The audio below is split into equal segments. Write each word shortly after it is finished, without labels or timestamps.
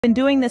Been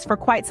doing this for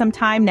quite some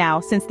time now,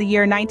 since the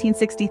year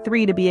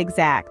 1963 to be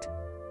exact.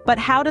 But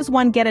how does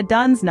one get a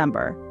DUNS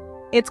number?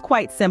 It's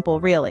quite simple,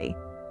 really.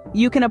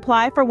 You can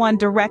apply for one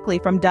directly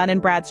from Dun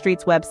 &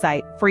 Bradstreet's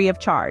website, free of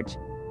charge.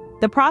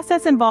 The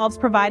process involves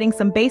providing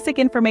some basic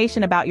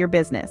information about your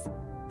business,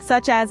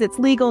 such as its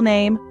legal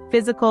name,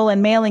 physical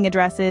and mailing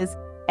addresses,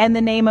 and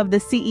the name of the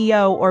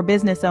CEO or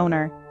business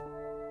owner.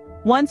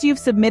 Once you've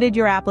submitted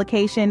your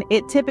application,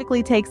 it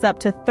typically takes up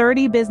to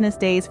 30 business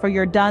days for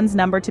your DUNS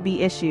number to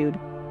be issued.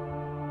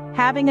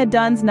 Having a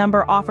DUNS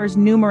number offers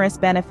numerous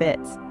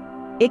benefits.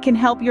 It can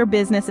help your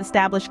business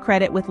establish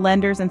credit with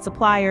lenders and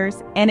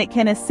suppliers, and it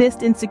can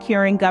assist in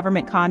securing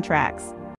government contracts.